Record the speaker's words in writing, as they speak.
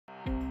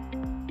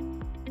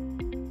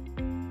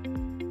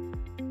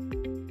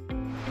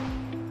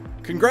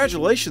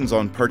Congratulations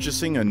on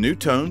purchasing a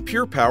NuTone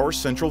Pure Power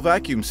Central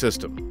Vacuum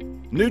System.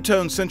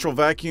 NuTone central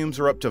vacuums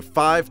are up to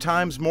 5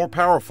 times more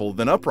powerful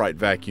than upright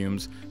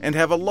vacuums and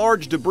have a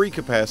large debris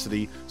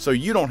capacity, so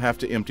you don't have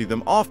to empty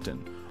them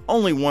often,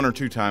 only 1 or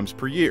 2 times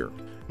per year.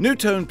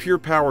 NuTone Pure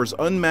Power's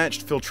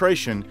unmatched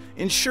filtration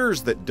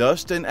ensures that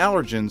dust and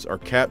allergens are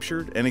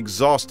captured and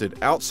exhausted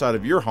outside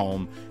of your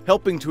home,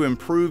 helping to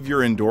improve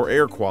your indoor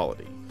air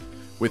quality.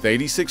 With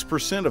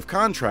 86% of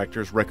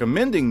contractors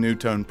recommending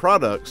NuTone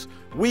products,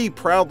 we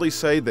proudly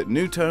say that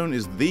NuTone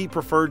is the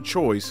preferred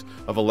choice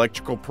of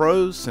electrical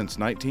pros since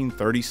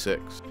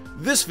 1936.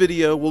 This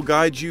video will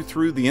guide you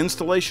through the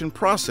installation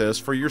process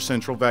for your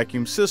central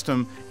vacuum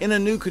system in a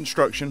new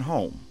construction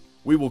home.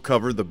 We will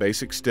cover the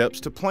basic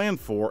steps to plan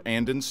for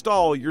and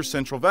install your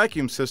central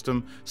vacuum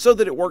system so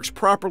that it works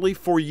properly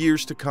for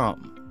years to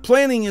come.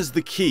 Planning is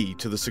the key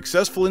to the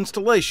successful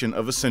installation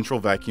of a central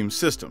vacuum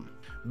system.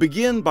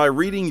 Begin by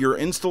reading your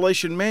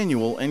installation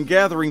manual and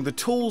gathering the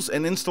tools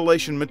and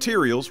installation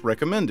materials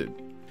recommended.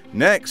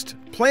 Next,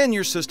 plan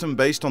your system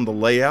based on the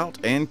layout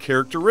and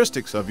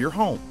characteristics of your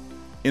home.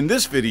 In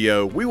this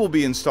video, we will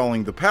be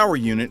installing the power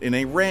unit in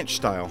a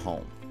ranch-style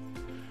home.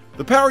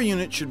 The power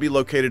unit should be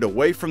located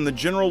away from the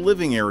general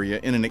living area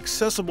in an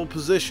accessible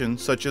position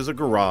such as a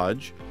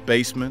garage,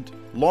 basement,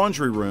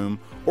 laundry room,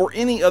 or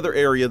any other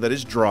area that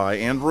is dry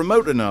and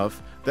remote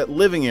enough that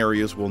living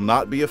areas will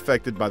not be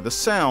affected by the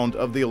sound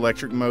of the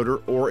electric motor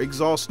or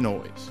exhaust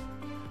noise.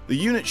 The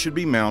unit should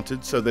be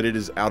mounted so that it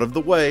is out of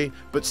the way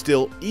but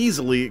still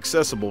easily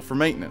accessible for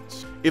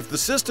maintenance. If the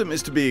system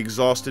is to be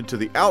exhausted to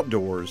the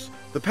outdoors,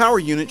 the power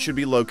unit should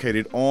be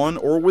located on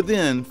or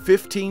within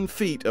 15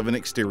 feet of an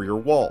exterior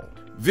wall.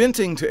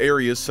 Venting to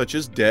areas such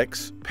as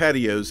decks,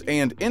 patios,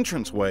 and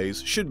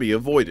entranceways should be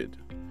avoided.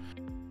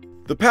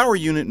 The power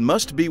unit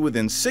must be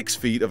within 6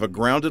 feet of a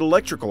grounded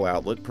electrical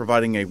outlet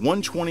providing a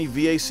 120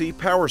 VAC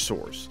power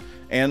source,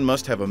 and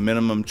must have a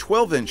minimum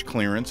 12-inch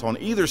clearance on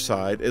either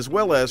side as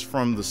well as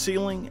from the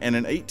ceiling and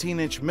an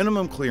 18-inch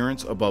minimum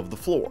clearance above the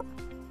floor.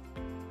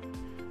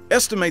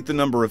 Estimate the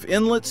number of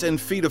inlets and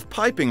feet of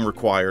piping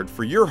required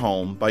for your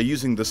home by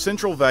using the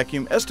Central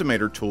Vacuum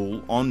Estimator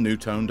tool on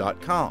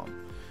NuTone.com.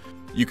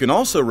 You can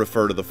also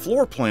refer to the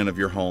floor plan of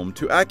your home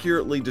to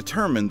accurately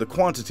determine the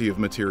quantity of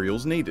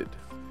materials needed.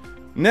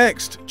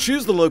 Next,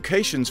 choose the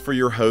locations for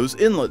your hose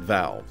inlet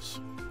valves.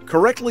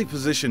 Correctly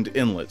positioned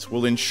inlets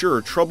will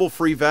ensure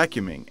trouble-free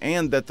vacuuming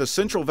and that the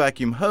central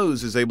vacuum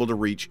hose is able to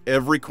reach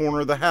every corner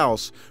of the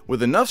house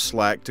with enough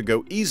slack to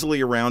go easily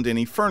around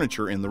any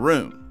furniture in the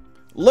room.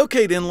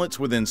 Locate inlets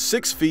within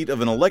 6 feet of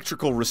an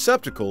electrical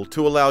receptacle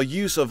to allow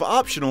use of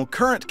optional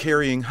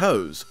current-carrying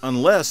hose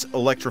unless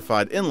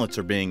electrified inlets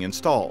are being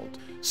installed.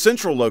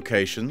 Central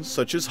locations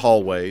such as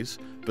hallways,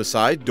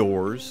 beside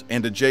doors,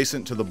 and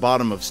adjacent to the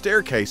bottom of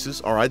staircases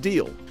are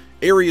ideal.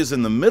 Areas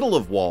in the middle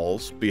of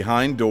walls,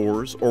 behind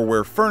doors, or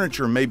where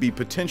furniture may be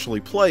potentially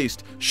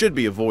placed should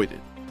be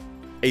avoided.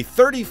 A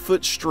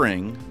 30-foot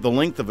string, the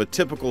length of a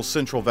typical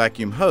central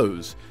vacuum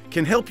hose,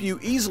 can help you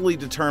easily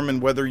determine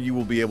whether you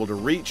will be able to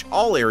reach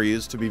all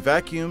areas to be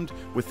vacuumed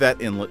with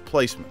that inlet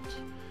placement.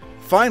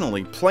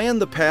 Finally, plan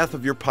the path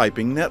of your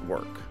piping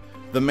network.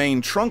 The main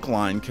trunk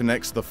line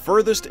connects the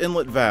furthest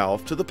inlet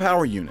valve to the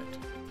power unit.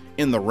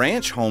 In the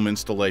ranch home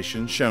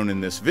installation shown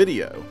in this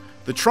video,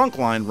 the trunk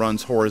line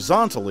runs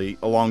horizontally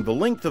along the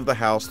length of the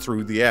house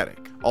through the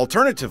attic.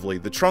 Alternatively,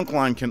 the trunk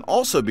line can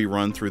also be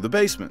run through the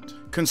basement.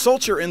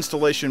 Consult your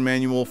installation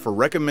manual for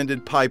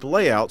recommended pipe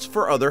layouts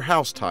for other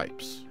house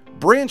types.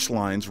 Branch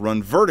lines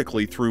run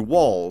vertically through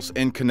walls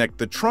and connect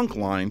the trunk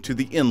line to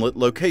the inlet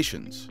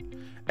locations.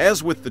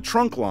 As with the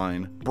trunk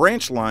line,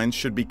 branch lines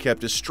should be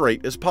kept as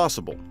straight as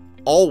possible.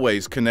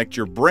 Always connect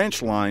your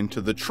branch line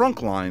to the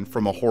trunk line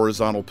from a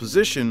horizontal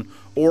position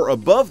or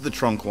above the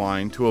trunk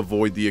line to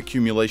avoid the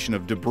accumulation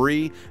of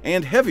debris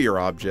and heavier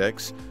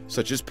objects,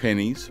 such as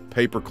pennies,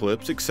 paper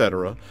clips,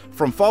 etc.,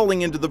 from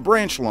falling into the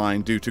branch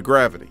line due to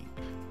gravity.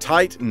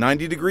 Tight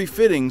 90-degree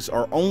fittings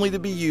are only to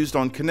be used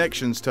on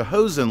connections to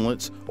hose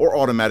inlets or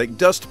automatic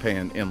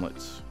dustpan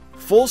inlets.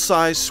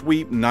 Full-size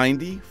sweep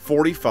 90,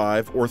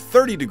 45, or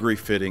 30-degree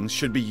fittings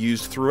should be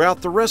used throughout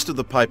the rest of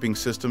the piping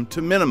system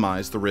to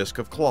minimize the risk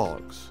of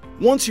clogs.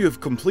 Once you have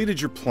completed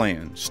your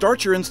plan,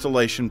 start your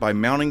installation by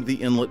mounting the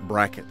inlet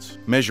brackets.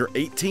 Measure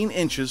 18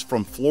 inches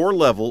from floor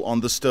level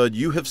on the stud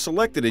you have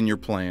selected in your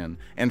plan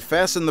and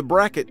fasten the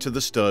bracket to the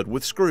stud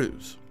with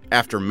screws.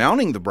 After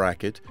mounting the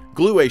bracket,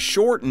 glue a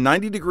short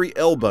 90-degree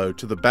elbow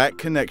to the back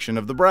connection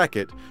of the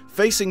bracket,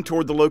 facing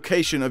toward the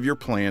location of your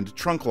planned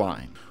trunk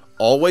line.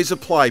 Always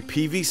apply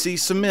PVC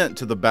cement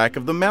to the back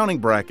of the mounting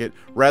bracket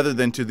rather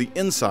than to the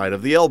inside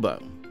of the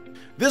elbow.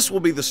 This will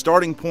be the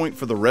starting point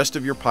for the rest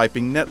of your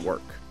piping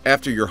network.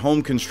 After your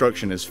home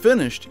construction is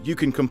finished, you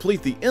can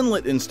complete the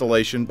inlet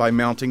installation by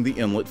mounting the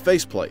inlet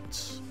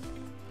faceplates.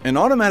 An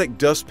automatic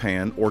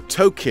dustpan or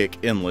toe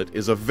kick inlet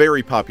is a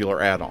very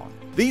popular add-on.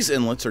 These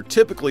inlets are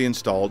typically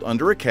installed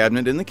under a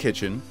cabinet in the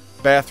kitchen,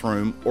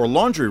 bathroom, or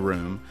laundry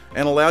room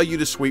and allow you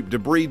to sweep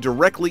debris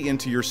directly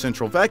into your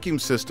central vacuum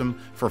system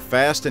for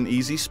fast and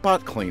easy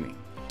spot cleaning.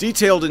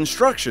 Detailed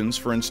instructions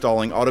for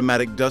installing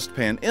automatic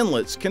dustpan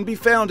inlets can be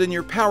found in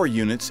your power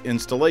unit's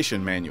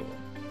installation manual.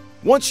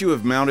 Once you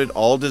have mounted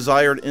all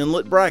desired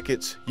inlet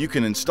brackets, you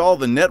can install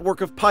the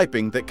network of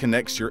piping that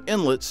connects your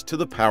inlets to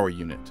the power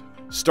unit.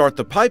 Start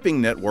the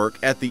piping network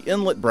at the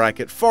inlet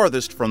bracket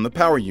farthest from the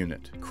power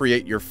unit.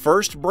 Create your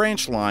first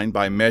branch line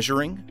by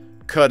measuring,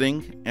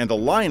 cutting, and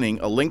aligning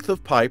a length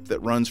of pipe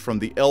that runs from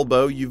the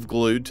elbow you've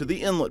glued to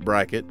the inlet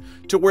bracket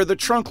to where the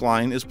trunk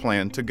line is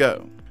planned to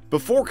go.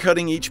 Before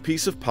cutting each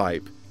piece of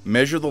pipe,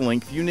 measure the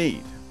length you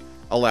need.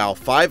 Allow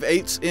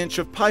 5/8 inch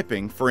of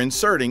piping for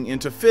inserting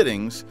into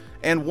fittings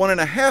and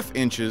 1.5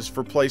 inches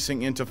for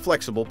placing into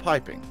flexible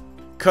piping.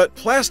 Cut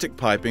plastic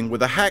piping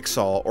with a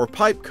hacksaw or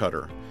pipe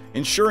cutter,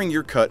 ensuring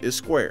your cut is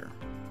square.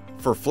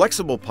 For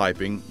flexible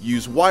piping,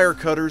 use wire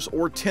cutters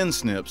or tin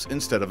snips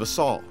instead of a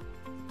saw.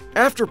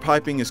 After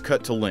piping is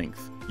cut to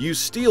length, use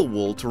steel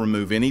wool to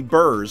remove any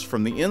burrs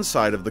from the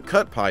inside of the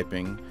cut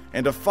piping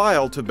and a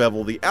file to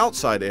bevel the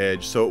outside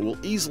edge so it will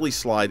easily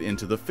slide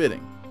into the fitting.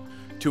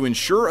 To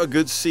ensure a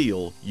good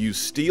seal, use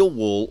steel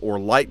wool or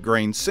light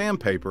grain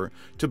sandpaper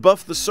to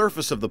buff the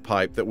surface of the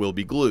pipe that will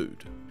be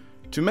glued.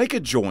 To make a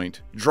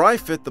joint, dry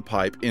fit the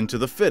pipe into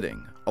the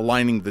fitting,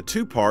 aligning the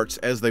two parts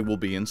as they will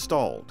be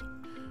installed.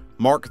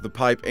 Mark the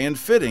pipe and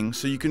fitting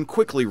so you can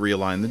quickly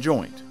realign the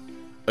joint.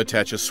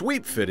 Attach a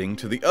sweep fitting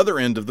to the other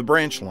end of the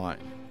branch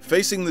line,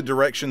 facing the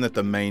direction that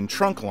the main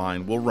trunk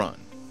line will run.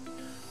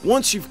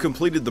 Once you've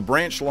completed the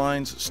branch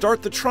lines,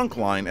 start the trunk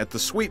line at the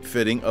sweep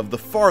fitting of the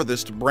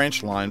farthest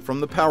branch line from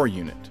the power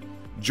unit.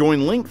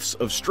 Join lengths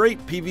of straight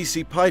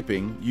PVC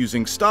piping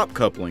using stop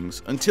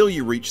couplings until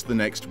you reach the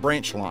next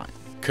branch line.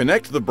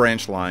 Connect the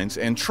branch lines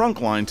and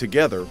trunk line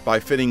together by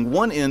fitting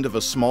one end of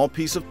a small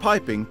piece of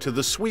piping to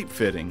the sweep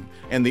fitting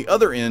and the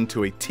other end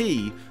to a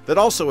T that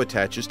also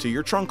attaches to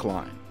your trunk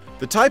line.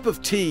 The type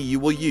of T you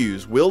will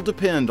use will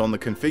depend on the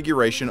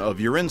configuration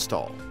of your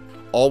install.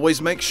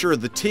 Always make sure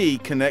the T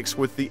connects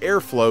with the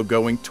airflow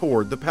going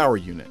toward the power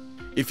unit.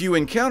 If you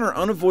encounter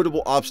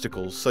unavoidable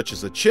obstacles such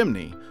as a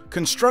chimney,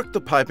 construct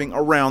the piping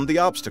around the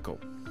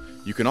obstacle.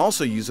 You can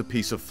also use a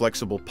piece of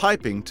flexible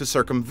piping to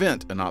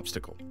circumvent an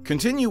obstacle.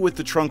 Continue with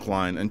the trunk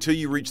line until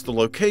you reach the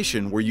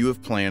location where you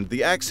have planned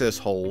the access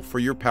hole for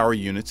your power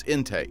unit's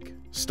intake.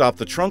 Stop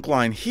the trunk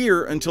line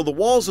here until the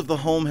walls of the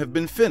home have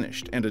been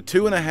finished and a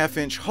 2.5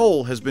 inch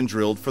hole has been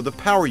drilled for the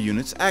power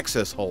unit's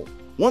access hole.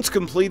 Once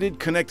completed,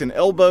 connect an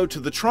elbow to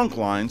the trunk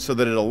line so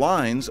that it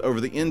aligns over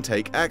the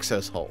intake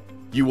access hole.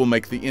 You will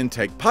make the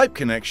intake pipe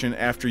connection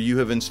after you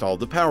have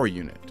installed the power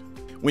unit.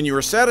 When you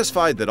are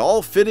satisfied that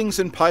all fittings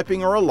and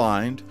piping are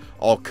aligned,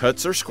 all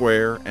cuts are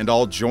square, and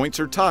all joints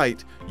are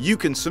tight, you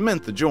can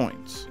cement the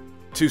joints.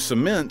 To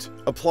cement,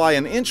 apply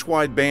an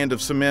inch-wide band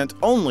of cement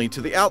only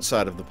to the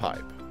outside of the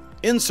pipe.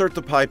 Insert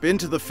the pipe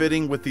into the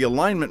fitting with the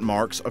alignment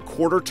marks a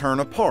 1/4 turn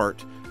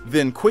apart,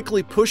 then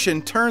quickly push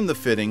and turn the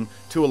fitting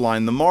to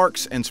align the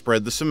marks and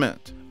spread the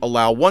cement.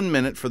 Allow 1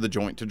 minute for the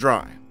joint to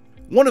dry.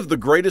 One of the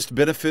greatest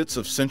benefits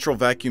of central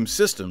vacuum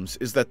systems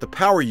is that the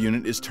power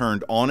unit is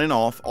turned on and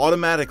off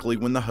automatically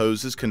when the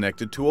hose is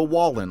connected to a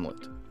wall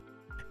inlet.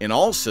 In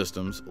all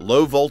systems,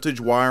 low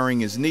voltage wiring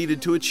is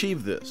needed to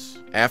achieve this.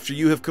 After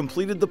you have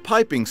completed the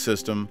piping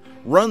system,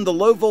 run the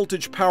low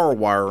voltage power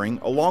wiring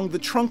along the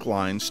trunk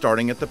line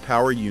starting at the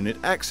power unit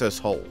access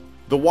hole.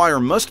 The wire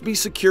must be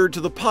secured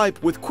to the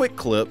pipe with quick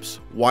clips,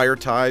 wire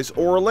ties,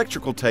 or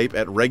electrical tape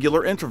at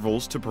regular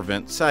intervals to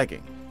prevent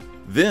sagging.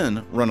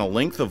 Then, run a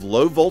length of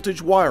low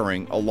voltage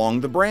wiring along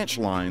the branch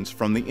lines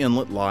from the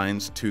inlet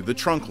lines to the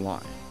trunk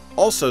line.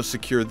 Also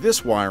secure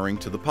this wiring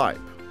to the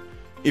pipe.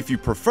 If you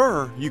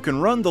prefer, you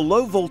can run the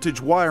low voltage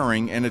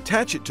wiring and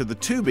attach it to the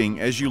tubing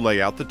as you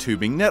lay out the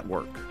tubing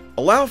network.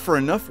 Allow for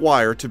enough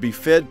wire to be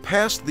fed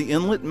past the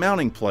inlet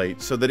mounting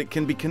plate so that it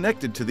can be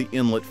connected to the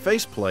inlet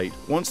faceplate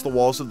once the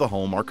walls of the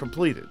home are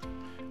completed.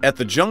 At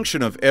the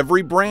junction of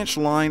every branch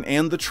line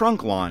and the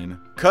trunk line,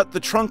 cut the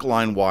trunk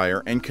line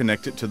wire and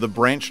connect it to the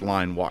branch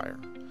line wire.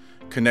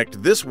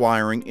 Connect this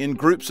wiring in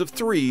groups of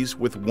 3s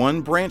with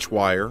 1 branch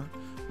wire,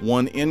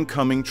 1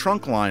 incoming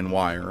trunk line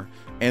wire,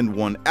 and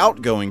 1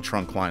 outgoing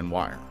trunk line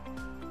wire.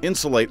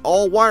 Insulate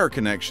all wire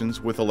connections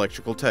with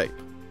electrical tape.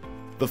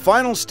 The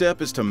final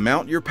step is to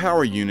mount your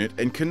power unit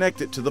and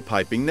connect it to the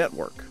piping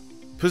network.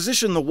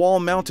 Position the wall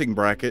mounting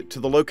bracket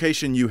to the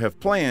location you have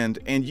planned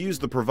and use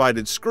the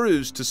provided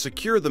screws to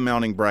secure the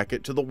mounting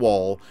bracket to the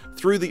wall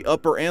through the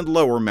upper and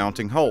lower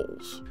mounting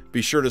holes.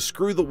 Be sure to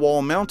screw the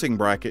wall mounting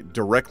bracket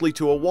directly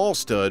to a wall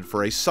stud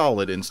for a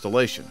solid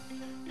installation.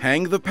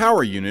 Hang the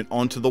power unit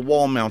onto the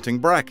wall mounting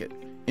bracket.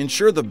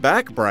 Ensure the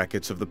back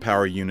brackets of the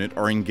power unit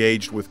are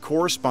engaged with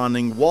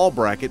corresponding wall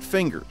bracket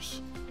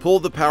fingers. Pull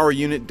the power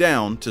unit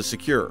down to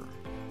secure.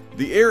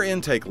 The air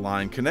intake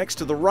line connects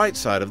to the right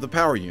side of the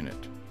power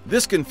unit.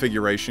 This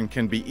configuration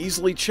can be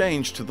easily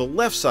changed to the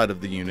left side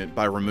of the unit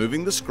by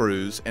removing the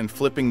screws and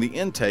flipping the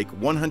intake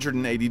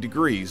 180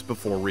 degrees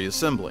before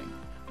reassembling.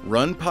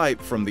 Run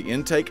pipe from the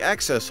intake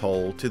access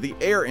hole to the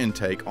air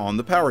intake on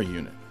the power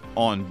unit.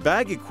 On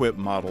bag-equipped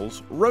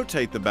models,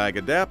 rotate the bag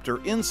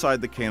adapter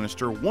inside the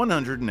canister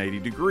 180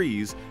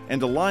 degrees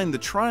and align the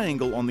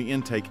triangle on the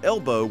intake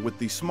elbow with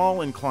the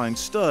small inclined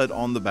stud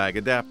on the bag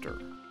adapter.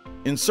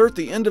 Insert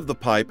the end of the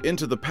pipe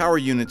into the power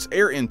unit's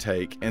air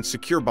intake and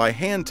secure by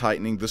hand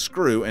tightening the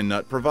screw and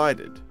nut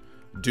provided.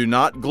 Do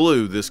not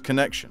glue this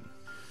connection.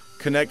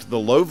 Connect the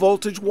low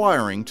voltage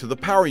wiring to the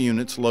power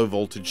unit's low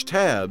voltage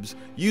tabs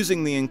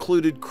using the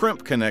included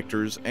crimp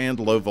connectors and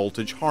low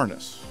voltage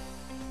harness.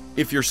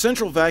 If your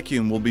central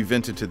vacuum will be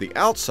vented to the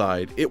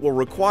outside, it will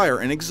require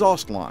an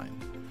exhaust line.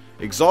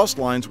 Exhaust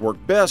lines work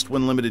best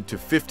when limited to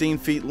 15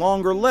 feet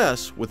long or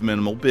less with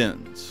minimal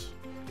bends.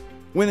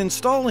 When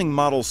installing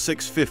Model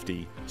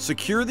 650,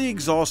 secure the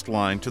exhaust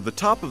line to the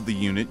top of the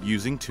unit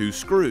using 2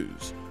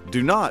 screws.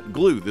 Do not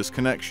glue this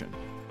connection.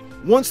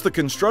 Once the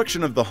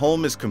construction of the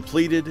home is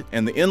completed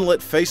and the inlet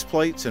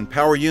faceplates and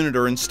power unit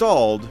are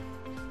installed,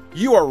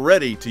 you are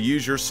ready to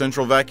use your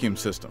central vacuum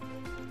system.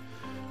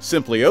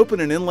 Simply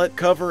open an inlet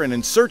cover and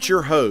insert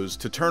your hose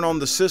to turn on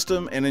the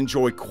system and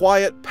enjoy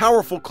quiet,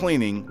 powerful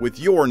cleaning with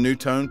your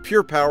NuTone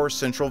Pure Power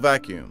Central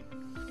Vacuum.